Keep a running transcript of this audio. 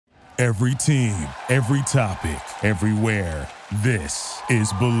Every team, every topic, everywhere. This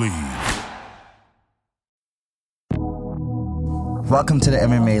is Believe. Welcome to the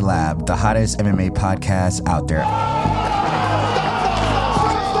MMA Lab, the hottest MMA podcast out there.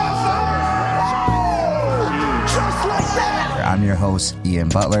 I'm your host, Ian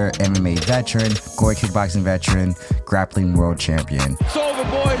Butler, MMA veteran, Gory kickboxing veteran, grappling world champion. It's over,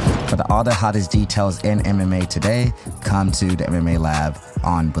 boys. For all the hottest details in MMA today, come to the MMA Lab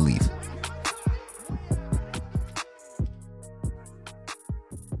on Believe.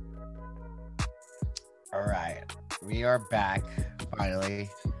 All right, we are back finally,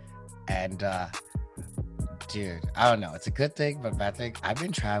 and dude, I don't know. It's a good thing, but bad thing. I've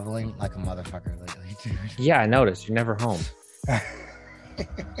been traveling like a motherfucker lately, dude. Yeah, I noticed. You're never home.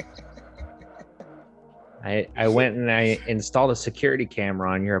 I went and I installed a security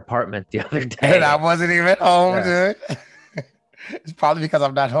camera on your apartment the other day. Dude, I wasn't even home, dude. It's probably because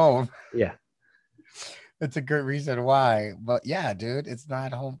I'm not home. Yeah. It's a good reason why. But yeah, dude, it's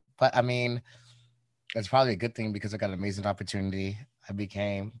not home. But I mean, it's probably a good thing because I got an amazing opportunity. I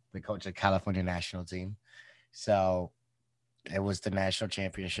became the coach of the California national team. So it was the national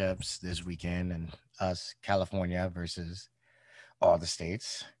championships this weekend and us, California versus all the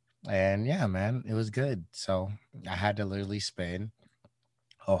states. And yeah, man, it was good. So I had to literally spend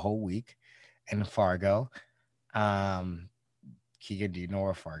a whole week in Fargo. Keegan, do you know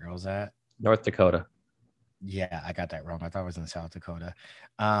where Fargo's at? North Dakota. Yeah, I got that wrong. I thought it was in South Dakota.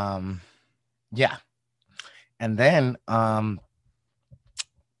 Yeah. And then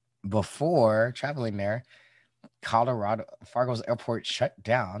before traveling there, Fargo's airport shut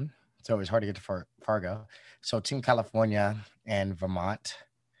down. So it was hard to get to Fargo. So Team California and Vermont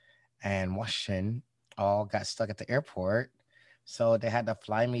and Washington all got stuck at the airport. So they had to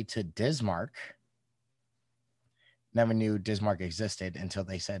fly me to Bismarck. Never knew Bismarck existed until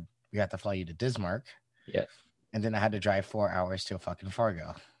they said, we have to fly you to Bismarck. Yeah. And then I had to drive 4 hours to fucking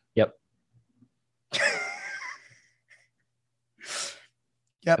Fargo. Yep.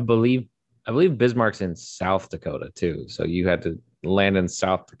 Yep. I believe Bismarck's in South Dakota too. So you had to land in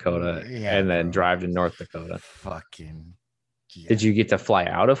South Dakota and then drive to North Dakota. Fucking. Yeah. Did you get to fly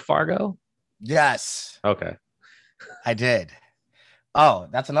out of Fargo? Yes. Okay. I did. Oh,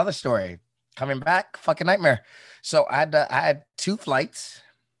 that's another story. Coming back, fucking nightmare. So I had 2 flights.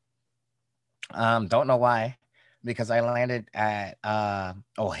 Don't know why, because I landed at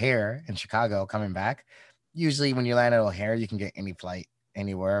O'Hare in Chicago coming back. Usually when you land at O'Hare, you can get any flight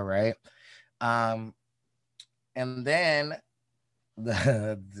anywhere, right? And then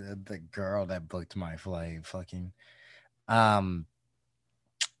the girl that booked my flight fucking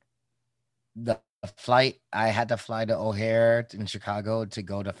the flight, I had to fly to O'Hare in Chicago to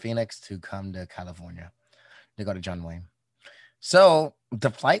go to Phoenix to come to California to go to John Wayne. So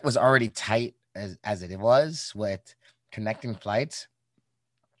the flight was already tight as it was with connecting flights.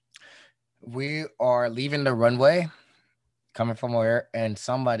 We are leaving the runway coming from O'Hare, and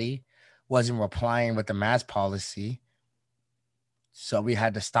somebody wasn't replying with the mask policy. So we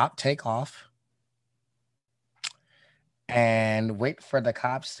had to stop takeoff and wait for the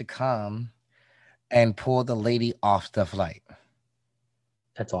cops to come and pull the lady off the flight.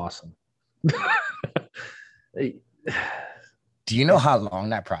 That's awesome. Do you know how long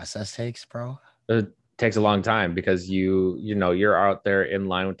that process takes, bro? It takes a long time because you're out there in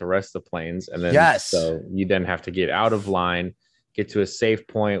line with the rest of the planes, and then so you then have to get out of line, get to a safe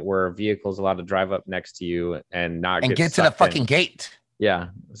point where a vehicle is allowed to drive up next to you and get to the fucking gate. Yeah.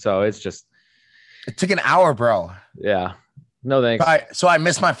 So it took an hour, bro. Yeah. No thanks. So I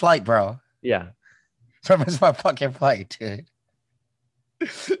missed my flight, bro. Yeah. So I missed my fucking flight, dude.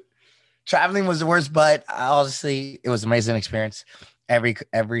 Traveling was the worst, but honestly, it was an amazing experience.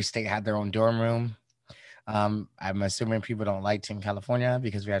 Every state had their own dorm room. I'm assuming people don't like Team California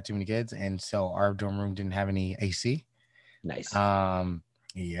because we have too many kids, and so our dorm room didn't have any AC. Nice.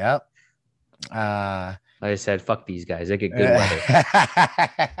 Yep. Like I said, fuck these guys. They get good weather.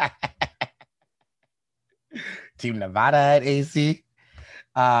 Team Nevada had AC.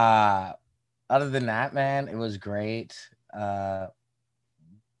 Other than that, man, it was great.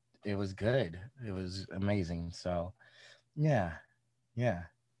 It was good. It was amazing. So, yeah.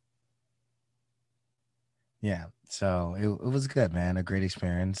 So it was good, man. A great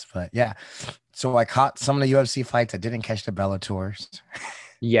experience. But yeah, so I caught some of the UFC fights. I didn't catch the Bellators.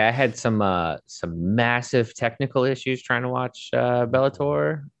 Yeah, I had some massive technical issues trying to watch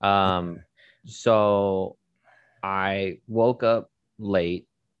Bellator. So I woke up late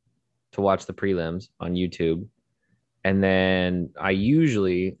to watch the prelims on YouTube. And then I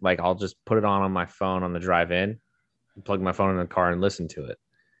usually, I'll just put it on my phone on the drive in, plug my phone in the car and listen to it.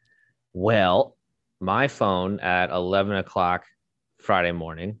 Well, my phone at 11 o'clock Friday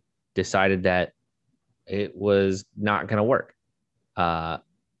morning decided that it was not going to work.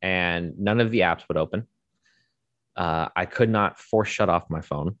 And none of the apps would open. I could not force shut off my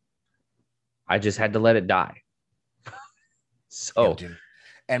phone. I just had to let it die. So, dude.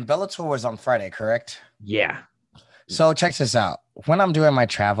 And Bellator was on Friday, correct? Yeah. So check this out. When I'm doing my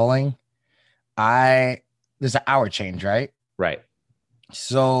traveling, there's an hour change, right? Right.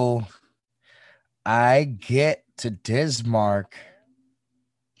 So I get to Bismarck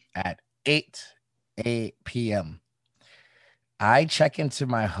at 8 p.m. I check into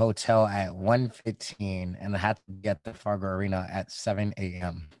my hotel at 1:15 and I have to get the Fargo Arena at 7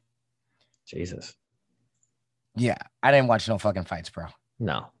 a.m. Jesus. Yeah, I didn't watch no fucking fights, bro.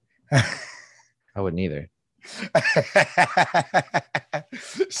 No. I wouldn't either.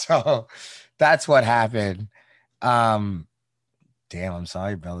 So that's what happened. Damn, I'm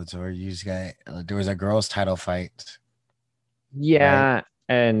sorry, Bellator. You just got there was a girls' title fight. Yeah, right?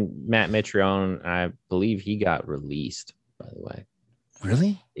 And Matt Mitrione, I believe he got released, by the way.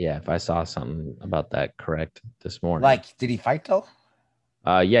 Really? Yeah, if I saw something about that correct this morning. Like, did he fight though?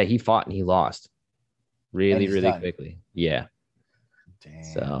 Yeah, he fought and he lost really done. quickly. Yeah. Damn.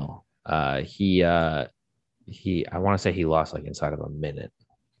 So he I want to say he lost like inside of a minute.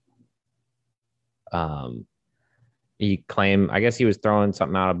 He claimed, I guess he was throwing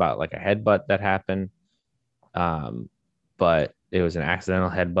something out about like a headbutt that happened. But it was an accidental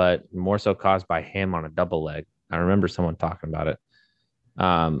headbutt, more so caused by him on a double leg. I remember someone talking about it.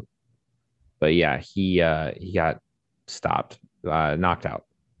 But yeah, he got stopped, knocked out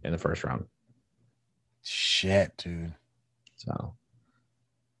in the first round. Shit, dude. So,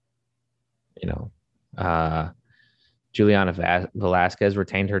 Juliana Velasquez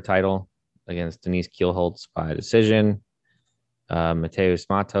retained her title against Denise Kielholtz by decision. Mateus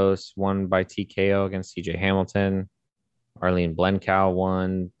Matos won by TKO against CJ Hamilton. Arlene Blencow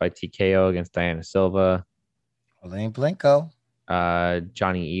won by TKO against Diana Silva. Arlene Blencow.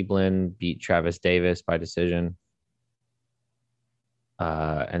 Johnny Eblin beat Travis Davis by decision.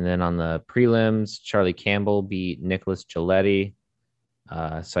 And then on the prelims, Charlie Campbell beat Nicholas Giletti.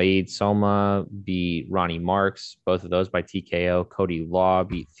 Saeed Soma beat Ronnie Marks, both of those by TKO. Cody Law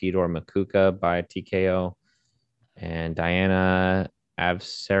beat Theodore Makuka by TKO. And Diana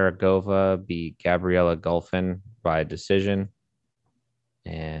Avsaragova beat Gabriela Golfin by decision.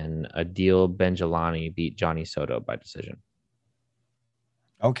 And Adil Benjelani beat Johnny Soto by decision.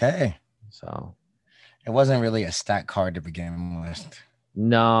 Okay. So it wasn't really a stat card to begin with.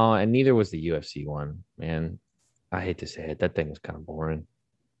 No, and neither was the UFC one, man. I hate to say it. That thing was kind of boring.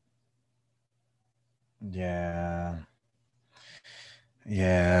 Yeah.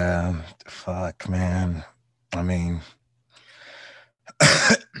 Yeah. Fuck, man. I mean,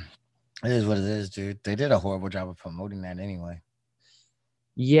 it is what it is, dude. They did a horrible job of promoting that anyway.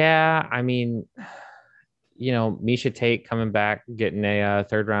 Yeah, I mean, Miesha Tate coming back, getting a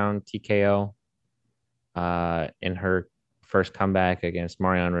third round TKO in her first comeback against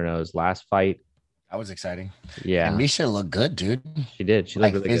Marion Renault's last fight. That was exciting. Yeah. And Miesha looked good, dude. She did. She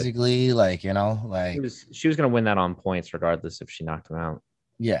looked like really physically, good. Like, like she was gonna win that on points regardless if she knocked him out.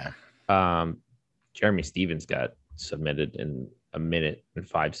 Yeah. Jeremy Stevens got submitted in a minute and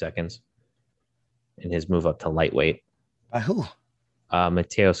 5 seconds in his move up to lightweight. By who?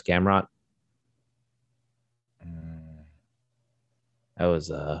 Matteo Scamrot. That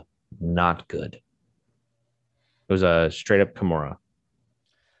was not good. It was a straight up Kimura.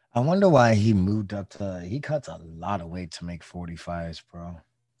 I wonder why he moved up to. He cuts a lot of weight to make 45s, bro.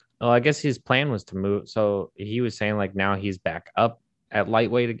 Well, I guess his plan was to move. So he was saying like now he's back up at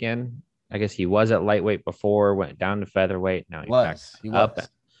lightweight again. I guess he was at lightweight before, went down to featherweight. Now he's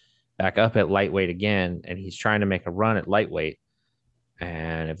back up at lightweight again, and he's trying to make a run at lightweight.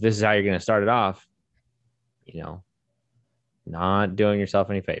 And if this is how you're going to start it off, not doing yourself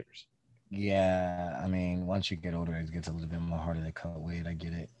any favors. Yeah, I mean, once you get older, it gets a little bit more harder to cut weight. I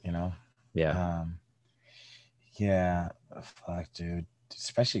get it, Yeah. Yeah, fuck, dude.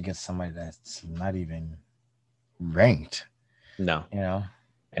 Especially against somebody that's not even ranked. No.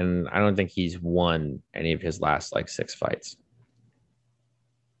 And I don't think he's won any of his last like 6 fights.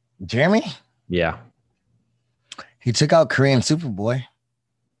 Jeremy? Yeah. He took out Korean Superboy.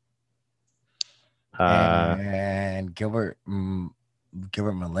 And Gilbert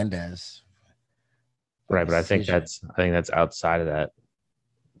Melendez. Right, but I think that's outside of that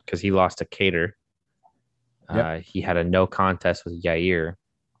because he lost to Cater. Yep. He had a no contest with Yair.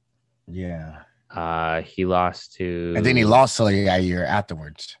 Yeah. He lost to, and then he lost to Yair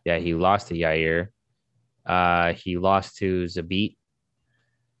afterwards. Yeah, he lost to Yair. He lost to Zabit,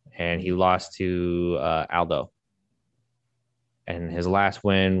 and he lost to Aldo. And his last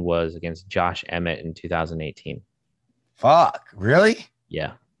win was against Josh Emmett in 2018. Fuck, really?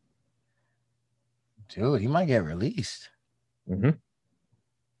 Yeah. Dude, he might get released. Mm-hmm.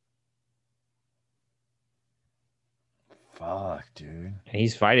 Fuck, dude. And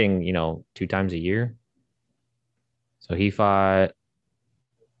he's fighting, 2 times a year. So he fought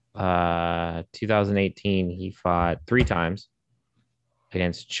 2018, he fought 3 times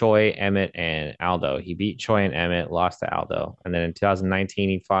against Choi, Emmett, and Aldo. He beat Choi and Emmett, lost to Aldo. And then in 2019,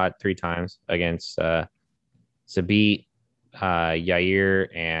 he fought 3 times against Sabit, Yair,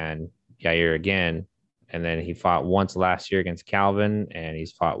 and Yair again. And then he fought once last year against Calvin, and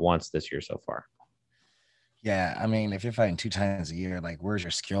he's fought once this year so far. Yeah, I mean, if you're fighting 2 times a year, like, where's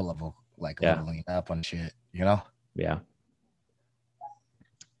your skill level, like, leveling up on shit, Yeah.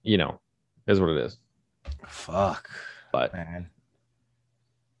 Is what it is. Fuck. But, man.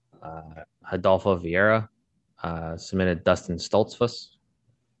 Adolfo Vieira submitted Dustin Stoltzfus,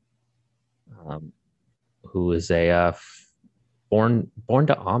 who is a born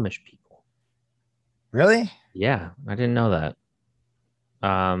to Amish people. Really? Yeah, I didn't know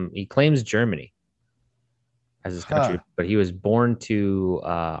that. He claims Germany as his country, but he was born to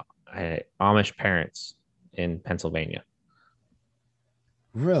Amish parents in Pennsylvania.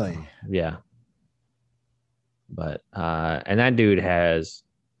 Really? Yeah. But and that dude has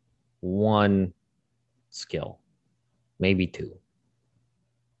 1 skill, maybe 2.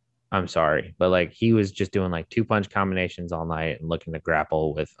 I'm sorry, but like he was just doing like 2-punch combinations all night and looking to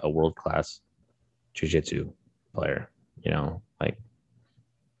grapple with a world-class jiu-jitsu player. Like,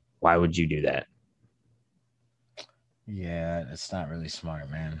 why would you do that? Yeah, it's not really smart,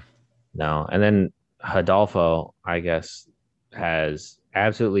 man. No. And then Adolfo, I guess, has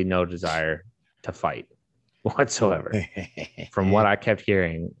absolutely no desire to fight whatsoever. From what I kept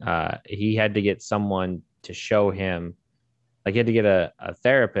hearing, he had to get someone to show him, like he had to get a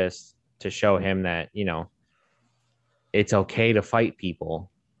therapist to show him that, it's okay to fight people.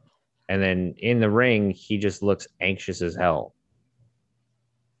 And then in the ring, he just looks anxious as hell.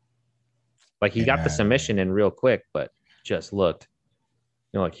 Like he got the submission in real quick, but just looked,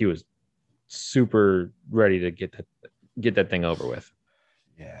 like he was super ready to get that thing over with.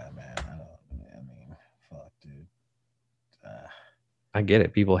 Yeah, man. I mean, fuck, dude. I get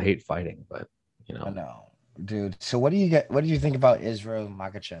it. People hate fighting, but I know, dude. So what do you think about Israel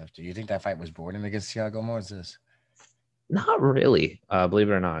Makhachev? Do you think that fight was boring against Thiago Moises? Not really, believe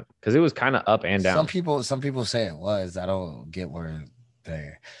it or not, because it was kind of up and down. Some people say it was. I don't get where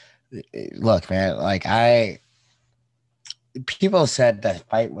they look, man. Like people said that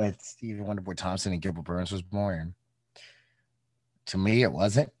fight with Stephen Wonderboy Thompson and Gilbert Burns was boring. To me, it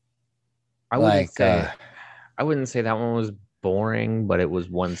wasn't. I wouldn't say that one was boring, but it was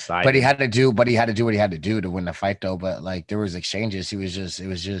one-sided. But he had to do what he had to do to win the fight, though. But like there was exchanges. It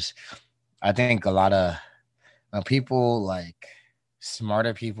was just. I think a lot of people, like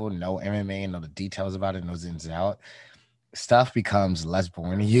smarter people, know MMA and know the details about it, knows ins and out. Stuff becomes less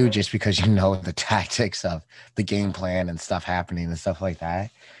boring to you just because you know the tactics of the game plan and stuff happening and stuff like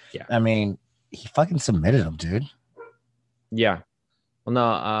that. Yeah. I mean, he fucking submitted him, dude. Yeah. Well,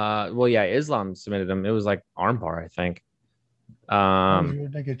 no. Yeah. Islam submitted him. It was like armbar, I think. Rear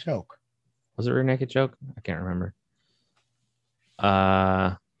naked choke. Was it rear naked choke? I can't remember.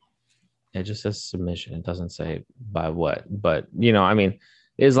 It just says submission. It doesn't say by what, but I mean,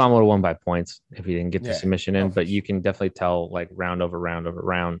 Islam would have won by points if he didn't get the submission in, but you can definitely tell, like round over round over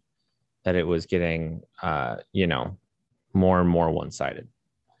round, that it was getting, more and more one-sided.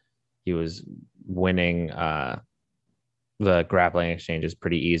 He was winning the grappling exchanges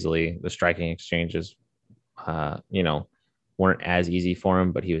pretty easily. The striking exchanges, weren't as easy for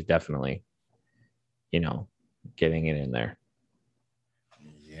him, but he was definitely, getting it in there.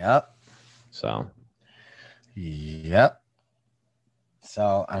 Yep. So. Yep.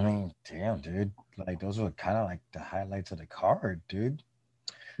 So, I mean, damn, dude. Like, those were kind of like the highlights of the card, dude.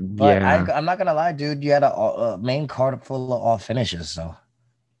 But yeah. I'm not going to lie, dude. You had a main card full of all finishes, so.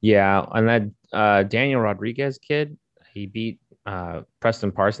 Yeah, and that Daniel Rodriguez kid, he beat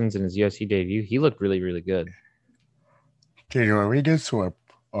Preston Parsons in his UFC debut. He looked really, really good. Daniel Rodriguez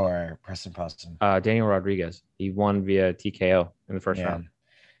or Preston Parsons? Daniel Rodriguez. He won via TKO in the first round.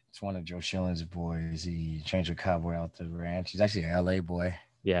 It's one of Joe Schilling's boys. He changed a cowboy out the ranch. He's actually an LA boy.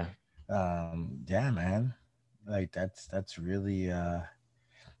 Yeah. Yeah, man. Like that's really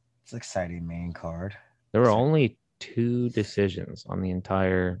it's exciting main card. There were only 2 decisions on the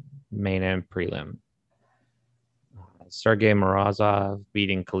entire main and prelim. Sergey Morozov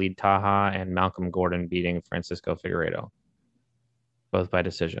beating Khalid Taha and Malcolm Gordon beating Francisco Figueiredo. both by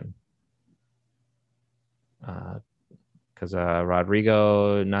decision. Because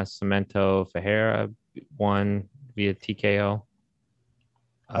Rodrigo Nascimento Ferreira won via TKO.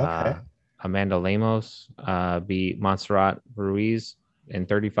 Okay. Amanda Lemos beat Montserrat Ruiz in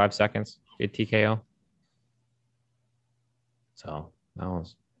 35 seconds via TKO. So that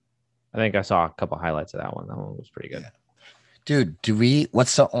was, I think I saw a couple highlights of that one. That one was pretty good. Yeah. Dude, do we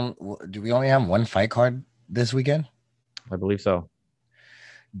only have one fight card this weekend? I believe so.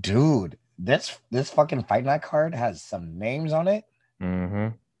 Dude, this fucking fight night card has some names on it. Mm-hmm.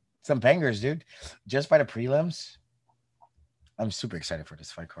 Some bangers, dude. Just by the prelims. I'm super excited for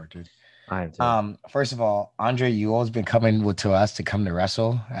this fight card, dude. I am too. First of all, Andre Ewell's been coming to us to come to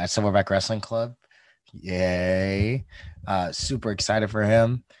wrestle at Silverback Wrestling Club. Yay. Super excited for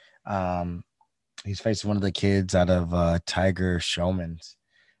him. He's facing one of the kids out of Tiger Showman's.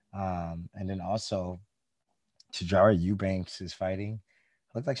 And then also Tajara Eubanks is fighting.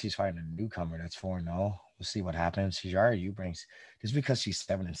 Looks like she's fighting a newcomer that's 4-0. We'll see what happens. Tajara Eubanks, just because she's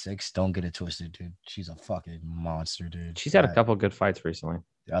 7-6, don't get it twisted, dude. She's a fucking monster, dude. She's had a couple good fights recently.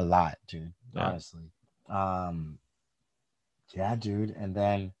 A lot, dude. Yeah. Honestly. Yeah, dude. And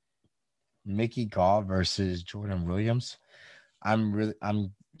then Mickey Gall versus Jordan Williams. I'm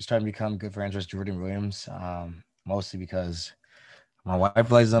starting to become good friends with Jordan Williams. Mostly because my wife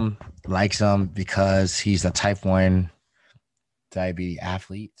likes him because he's a type 1 diabetes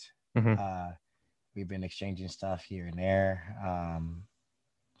athlete. Mm-hmm. We've been exchanging stuff here and there.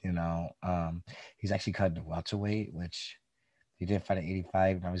 He's actually cut to welterweight, which he did fight at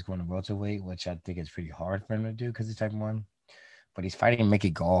 85. Now he's going to welterweight, which I think is pretty hard for him to do because he's type 1. But he's fighting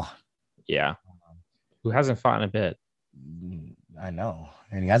Mickey Gall. Yeah. Who hasn't fought in a bit. I know.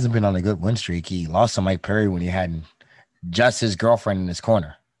 And he hasn't been on a good win streak. He lost to Mike Perry when he had just his girlfriend in his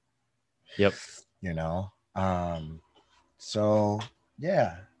corner. Yep. So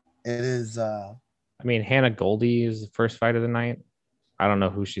yeah, it is. I mean, Hannah Goldie is the first fight of the night. I don't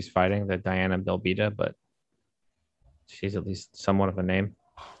know who she's fighting, the Diana Belbita, but she's at least somewhat of a name.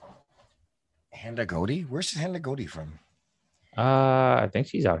 Hannah Goldie? Where's Hannah Goldie from? I think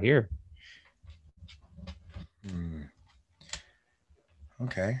she's out here.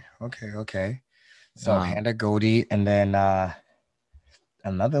 Okay. So Hannah Goldie, and then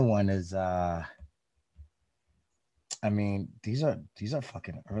another one is I mean, these are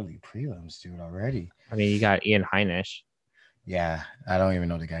fucking early prelims, dude, already. I mean, you got Ian Heinisch. Yeah, I don't even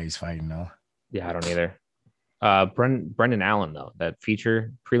know the guy he's fighting, though. Yeah, I don't either. Brendan Allen, though, that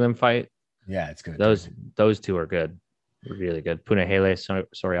feature prelim fight. Yeah, it's good. Those two are good. Really good. Punahele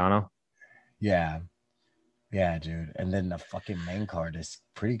Soriano. Yeah, dude. And then the fucking main card is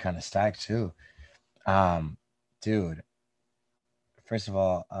pretty kind of stacked, too. Dude, first of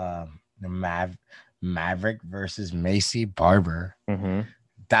all, the Maverick versus Macy Barber. Mm-hmm.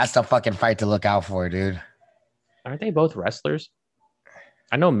 That's the fucking fight to look out for, dude. Aren't they both wrestlers?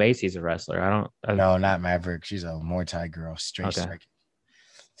 I know Macy's a wrestler. No, not Maverick. She's a Muay Thai girl, straight okay. striking.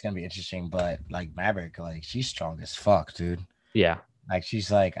 It's gonna be interesting, but like Maverick, like she's strong as fuck, dude. Yeah. Like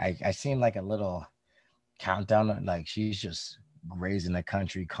she's like I seen like a little countdown, like she's just raised in the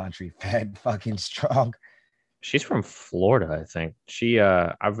country fed, fucking strong. She's from Florida, I think.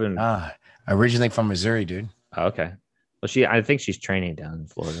 I've been originally from Missouri, dude. Oh, okay. Well, I think she's training down in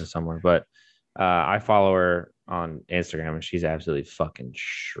Florida somewhere, but I follow her on Instagram and she's absolutely fucking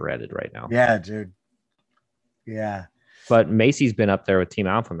shredded right now. Yeah, dude. Yeah. But Macy's been up there with Team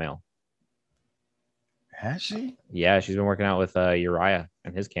Alpha Male. Has she? Yeah, she's been working out with Uriah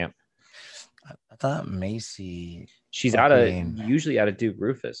and his camp. I thought Macy. She's usually out of Duke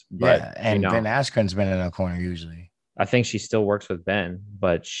Rufus. But, yeah, and Ben Askren's been in a corner usually. I think she still works with Ben,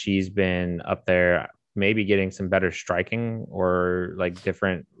 but she's been up there maybe getting some better striking or like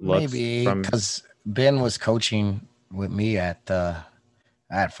different looks. Maybe because Ben was coaching with me at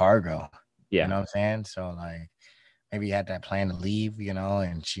Fargo. Yeah. You know what I'm saying? So like maybe he had that plan to leave,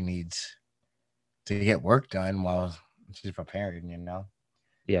 and she needs to get work done while she's preparing,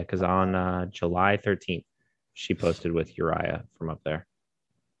 Yeah, because on July 13th, she posted with Uriah from up there.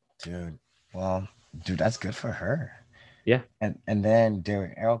 Dude, well, that's good for her. Yeah. And then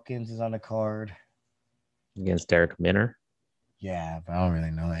Derek Elkins is on the card. Against Derek Minner. Yeah, but I don't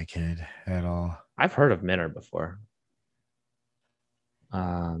really know that kid at all. I've heard of Minner before.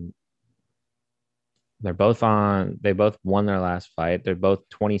 They both won their last fight. They're both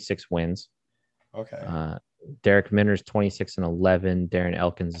 26 wins. Okay. Derek Minner's 26-11. Darren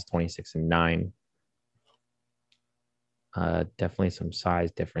Elkins is 26-9. Definitely some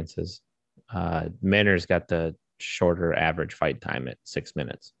size differences. Minner's got the shorter average fight time at 6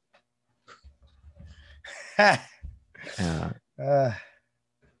 minutes.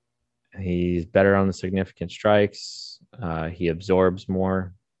 He's better on the significant strikes. He absorbs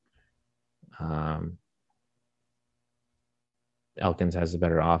more. Elkins has a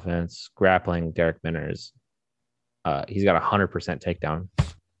better offense. Grappling, Derek Minner's. He's got 100% takedown.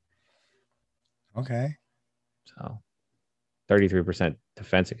 Okay. So 33%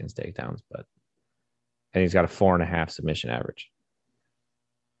 defense against takedowns, and he's got a 4.5 submission average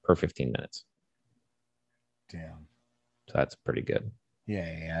per 15 minutes. Damn. So that's pretty good.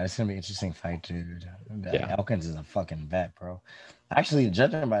 Yeah. It's gonna be an interesting fight, dude. Yeah. Elkins is a fucking vet, bro. Actually,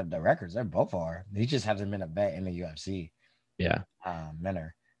 judging by the records, they both are. He just hasn't been a vet in the UFC. Yeah.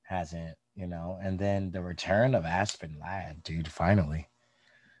 Minner hasn't, and then the return of Aspen Ladd, dude, finally.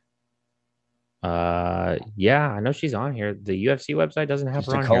 Yeah, I know she's on here. The UFC website doesn't have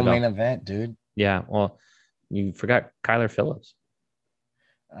her on here. Co-main event, dude. Yeah, well, you forgot Kyler Phillips.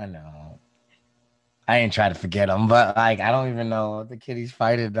 I know. I ain't trying to forget him, but I don't even know the kid he's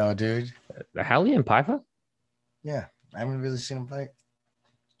fighting though, dude. Raulian Paiva? Yeah, I haven't really seen him fight.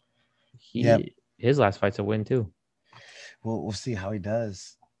 His last fight's a win too. We'll see how he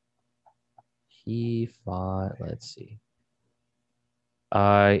does. He fought. Let's see.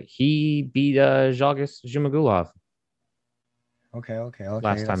 He beat Zhalgas Zhumagulov. Okay.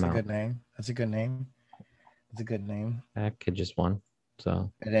 Last time out. That's a good name. That kid just won.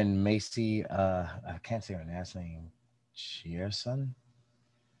 So. And then Macy, I can't say her last name. Shearson.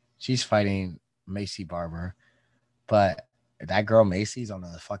 She's fighting Macy Barber, but that girl Macy's on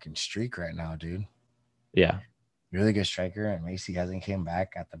a fucking streak right now, dude. Yeah. Really good striker, and Macy hasn't came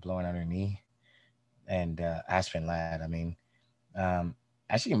back after blowing out her knee. And Aspen Ladd,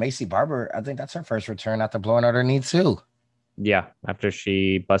 actually Macy Barber, I think that's her first return after blowing out her knee too. Yeah, after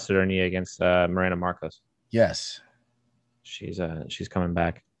she busted her knee against Miranda Marcos. Yes. She's coming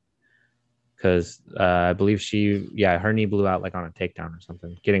back because I believe her knee blew out like on a takedown or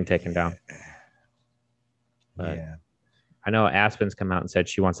something, getting taken down. But yeah. I know Aspen's come out and said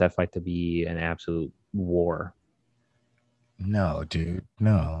she wants that fight to be an absolute war. No, dude.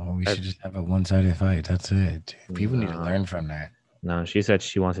 No, we should just have a one-sided fight. That's it. Dude. People need to learn from that. No, she said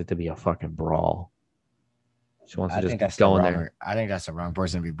she wants it to be a fucking brawl. She wants to just go in there. I think that's the wrong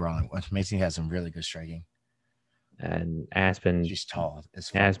person to be brawling with. Macy has some really good striking. And Aspen, she's tall.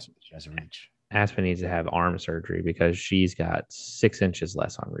 She has a reach. Aspen needs to have arm surgery because she's got 6 inches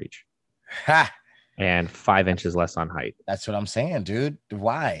less on reach. Ha! And 5 inches less on height. That's what I'm saying, dude.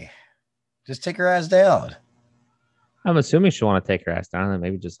 Why? Just take her ass down. I'm assuming she'll want to take her ass down and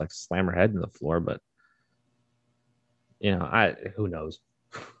maybe just like slam her head in the floor, but who knows?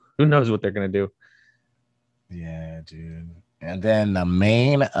 Who knows what they're gonna do? Yeah, dude. And then the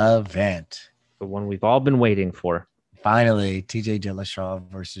main event, the one we've all been waiting for. Finally, TJ Dillashaw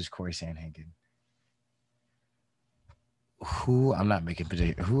versus Corey Sandhagen. Who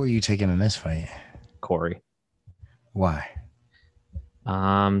are you taking in this fight? Corey. Why?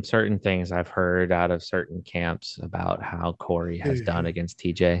 Certain things I've heard out of certain camps about how Corey has done against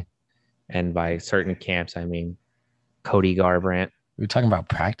TJ. And by certain camps, I mean Cody Garbrandt. We're talking about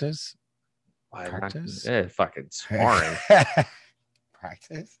practice? Fucking sparring.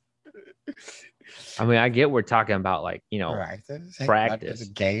 Practice? I mean, I get we're talking about practice.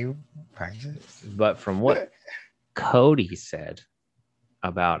 Game practice. But from what Cody said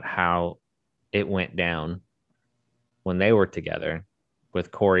about how it went down when they were together with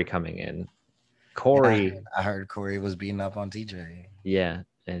Corey coming in. I heard Corey was beating up on TJ. Yeah,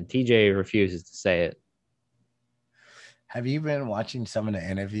 and TJ refuses to say it. Have you been watching some of the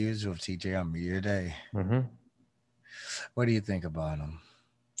interviews with TJ on Media Day? Mm-hmm. What do you think about him?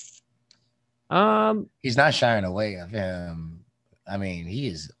 He's not shying away of him. I mean, he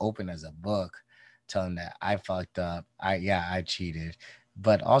is open as a book, telling that I fucked up. I cheated,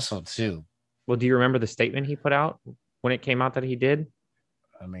 but also too. Well, do you remember the statement he put out when it came out that he did?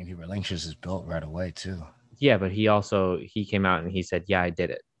 I mean, he relinquished his belt right away too. Yeah, but he came out and he said, "Yeah, I did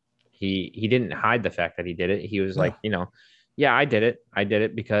it." He didn't hide the fact that he did it. He was like, yeah, I did it. I did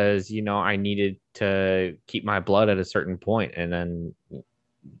it because I needed to keep my blood at a certain point, and then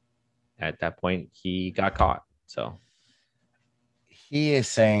at that point he got caught. So he is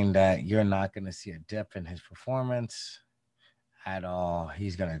saying that you're not going to see a dip in his performance at all.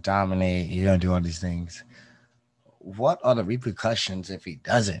 He's going to dominate. He's going to do all these things. What are the repercussions if he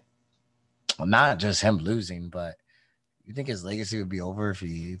doesn't? Well, not just him losing, but you think his legacy would be over if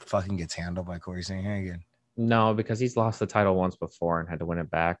he fucking gets handled by Corey Sandhagen? No, because he's lost the title once before and had to win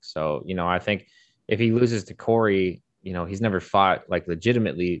it back. So, I think if he loses to Corey, he's never fought, like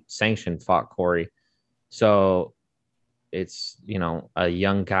legitimately fought Corey. So it's, a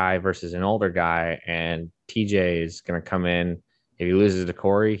young guy versus an older guy, and TJ is going to come in If he loses to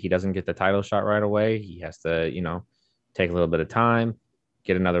Corey, he doesn't get the title shot right away. He has to, take a little bit of time,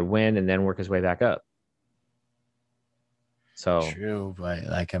 get another win, and then work his way back up. So true, but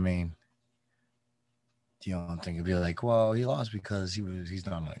like, I mean, you don't think it'd be like, well, he lost because he's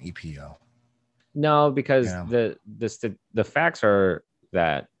not on EPO. No, because the facts are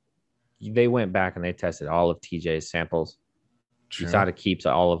that they went back and they tested all of TJ's samples. True. USADA keeps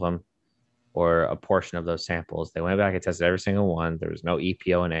all of them or a portion of those samples. They went back and tested every single one. There was no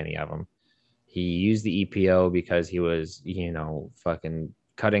EPO in any of them. He used the EPO because he was, fucking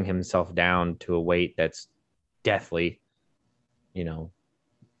cutting himself down to a weight that's deathly,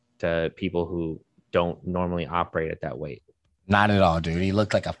 to people who don't normally operate at that weight. Not at all, dude. He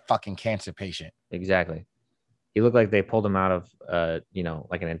looked like a fucking cancer patient. Exactly. He looked like they pulled him out of,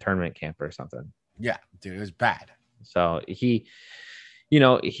 like an internment camp or something. Yeah, dude, it was bad. So he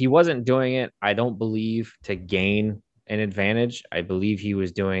wasn't doing it, I don't believe, to gain an advantage. I believe he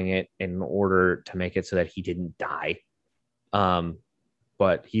was doing it in order to make it so that he didn't die.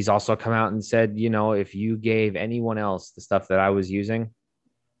 But he's also come out and said, if you gave anyone else the stuff that I was using,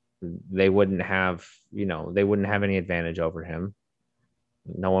 they wouldn't have any advantage over him.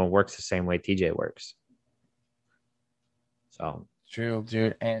 No one works the same way TJ works. So true,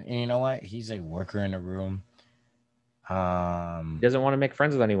 dude. And you know what? He's a worker in the room. He doesn't want to make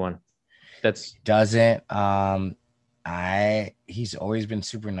friends with anyone. He's always been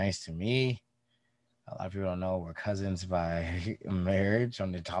super nice to me. A lot of people don't know we're cousins by marriage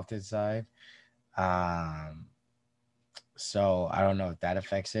on the adopted side. So I don't know if that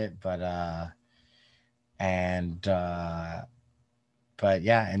affects it, but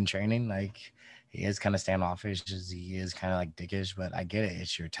yeah, in training, like, he is kind of standoffish. He is kind of like dickish, but I get it.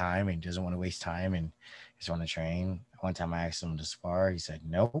 It's your time, and he doesn't want to waste time, and he just want to train. One time I asked him to spar. He said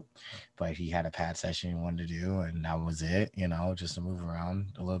no, but he had a pad session he wanted to do, and that was it, just to move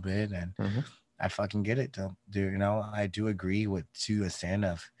around a little bit. And I fucking get it, dude. I do agree to a stand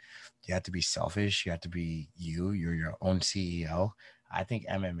of you have to be selfish. You have to be you're your own CEO. I think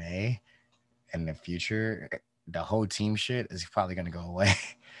MMA in the future, the whole team shit is probably going to go away.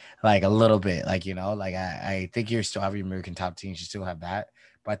 Like a little bit, like, I think you still have your American top teams. You still have that.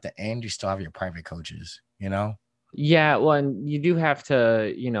 But at the end, you still have your private coaches, Yeah. Well, and you do have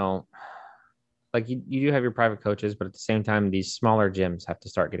to, like you do have your private coaches, but at the same time, these smaller gyms have to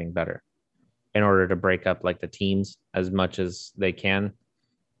start getting better in order to break up like the teams as much as they can.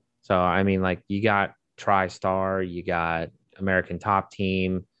 So, I mean, like, you got TriStar, you got American Top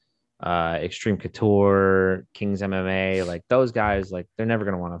Team, Extreme Couture, Kings MMA, like those guys, like, they're never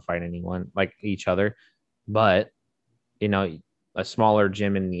going to want to fight anyone like each other. But, a smaller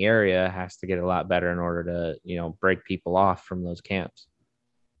gym in the area has to get a lot better in order to, break people off from those camps.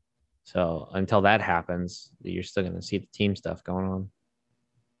 So until that happens, you're still going to see the team stuff going on.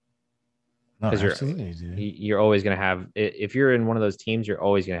 Because you're always going to have, if you're in one of those teams, you're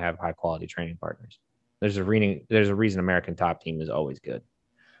always going to have high quality training partners. There's a reason American Top Team is always good.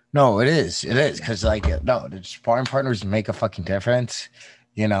 No, it is because the sparring partners make a fucking difference.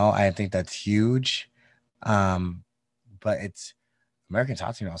 I think that's huge. But it's American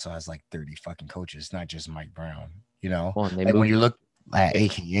Top Team also has like 30 fucking coaches, not just Mike Brown. When you look at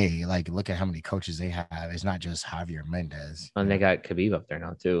AKA, like, look at how many coaches they have. It's not just Javier Mendez. And they got Khabib up there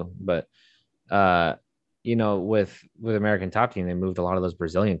now too, but. With American Top Team, they moved a lot of those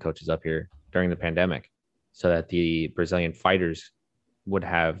Brazilian coaches up here during the pandemic so that the Brazilian fighters would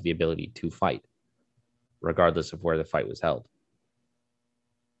have the ability to fight regardless of where the fight was held.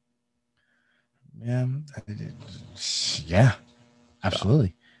 Yeah,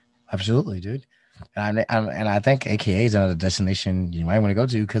 absolutely. Absolutely, dude. And I think AKA is another destination you might want to go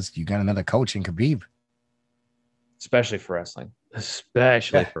to because you got another coach in Khabib. Especially for wrestling. For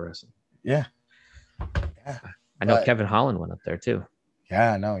wrestling. Yeah. I know Kevin Holland went up there too.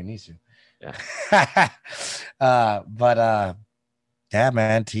 Yeah, no, he needs to. Yeah. Yeah,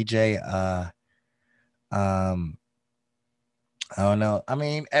 man, TJ. I don't know. I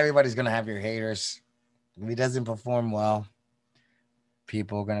mean, everybody's gonna have your haters. If he doesn't perform well,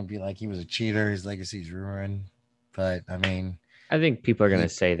 people are gonna be like he was a cheater, his legacy's ruined. But I mean, I think people are gonna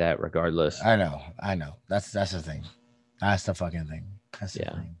say that regardless. I know. That's the thing. That's the fucking thing. That's the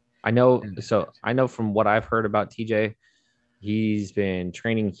thing. I know from what I've heard about TJ, he's been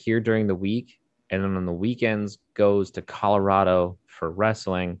training here during the week and then on the weekends goes to Colorado for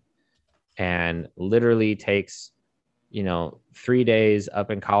wrestling and literally takes, 3 days up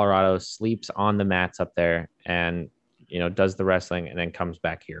in Colorado, sleeps on the mats up there and, does the wrestling and then comes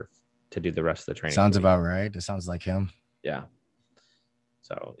back here to do the rest of the training. Sounds about right. It sounds like him. Yeah.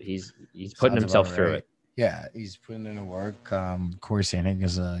 So he's putting himself through it. Yeah, he's putting in the work. Corey Sandhagen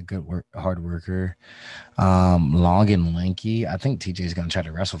is a hard worker. Long and lanky. I think TJ is gonna try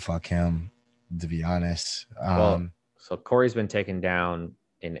to wrestle fuck him, to be honest. So Corey's been taken down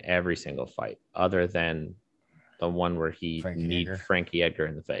in every single fight, other than the one where he kneed Frankie Edgar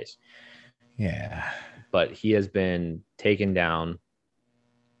in the face. Yeah. But he has been taken down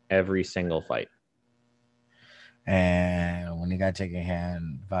every single fight. And when he got taken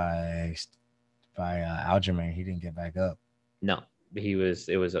hand by Aljamain, he didn't get back up. No, it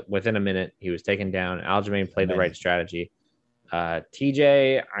was within a minute. He was taken down. Aljamain played the right strategy.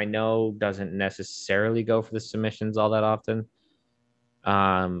 TJ, I know, doesn't necessarily go for the submissions all that often.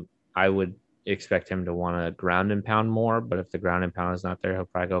 I would expect him to want to ground and pound more, but if the ground and pound is not there, he'll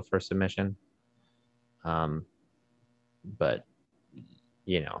probably go for a submission. But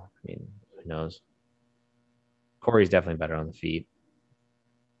who knows? Corey's definitely better on the feet.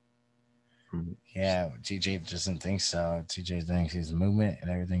 Yeah, TJ doesn't think so. TJ thinks his movement and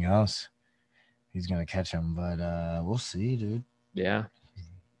everything else, he's gonna catch him. But we'll see, dude. Yeah,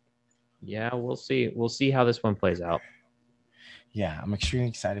 we'll see. We'll see how this one plays out. Yeah, I'm extremely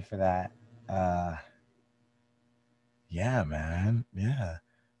excited for that. Yeah, man. Yeah.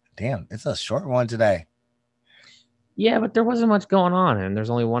 Damn, it's a short one today. Yeah, but there wasn't much going on, and there's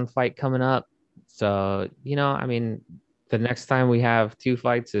only one fight coming up. So, the next time we have two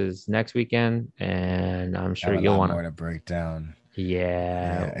fights is next weekend, and I'm sure you'll want more to break down.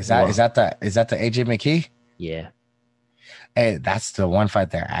 Yeah. Is that the AJ McKee? Yeah. Hey, that's the one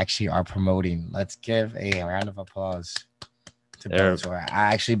fight they actually are promoting. Let's give a round of applause to Bellator.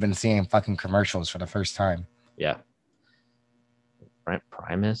 I actually been seeing fucking commercials for the first time. Yeah.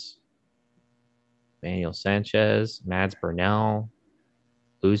 Primus, Manuel Sanchez, Mads Burnell,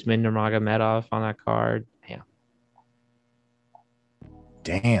 Usman Nurmagomedov on that card.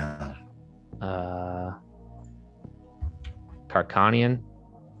 Damn. Karkanian,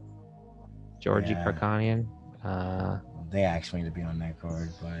 Georgie Karkanian. They asked me to be on that card,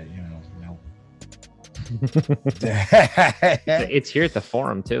 but no. It's here at the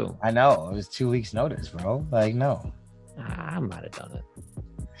forum too. I know. It was 2 weeks notice, bro. Like, no. I might have done it.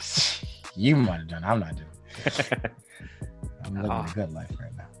 You might have done it. I'm not doing it. I'm living a good life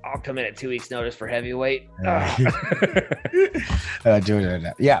right now. I'll come in at 2 weeks notice for heavyweight. Yeah,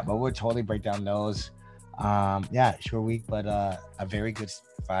 but we'll totally break down those. Short week, but a very good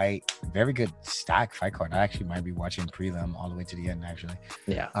fight, very good stack fight card. I actually might be watching prelim all the way to the end, actually.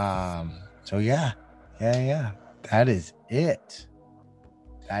 Yeah. So yeah. That is it.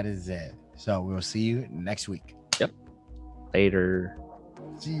 So we'll see you next week. Yep. Later.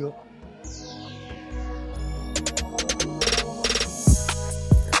 See you.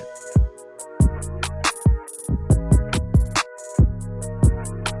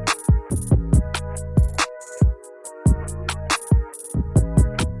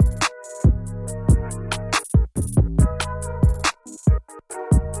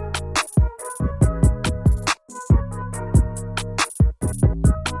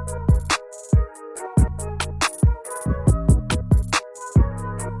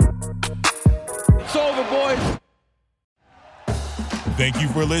 Thank you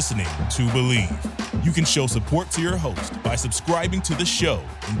for listening to Believe. You can show support to your host by subscribing to the show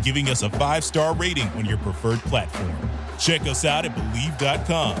and giving us a 5-star rating on your preferred platform. Check us out at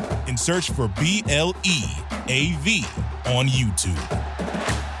Believe.com and search for BLEAV on YouTube.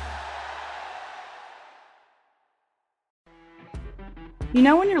 You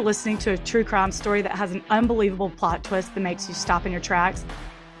know when you're listening to a true crime story that has an unbelievable plot twist that makes you stop in your tracks?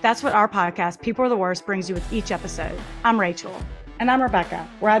 That's what our podcast, People Are the Worst, brings you with each episode. I'm Rachel. And I'm Rebecca.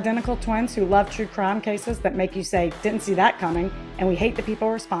 We're identical twins who love true crime cases that make you say, didn't see that coming, and we hate the people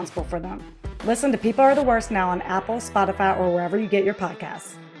responsible for them. Listen to People Are the Worst now on Apple, Spotify, or wherever you get your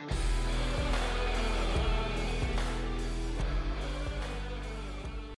podcasts.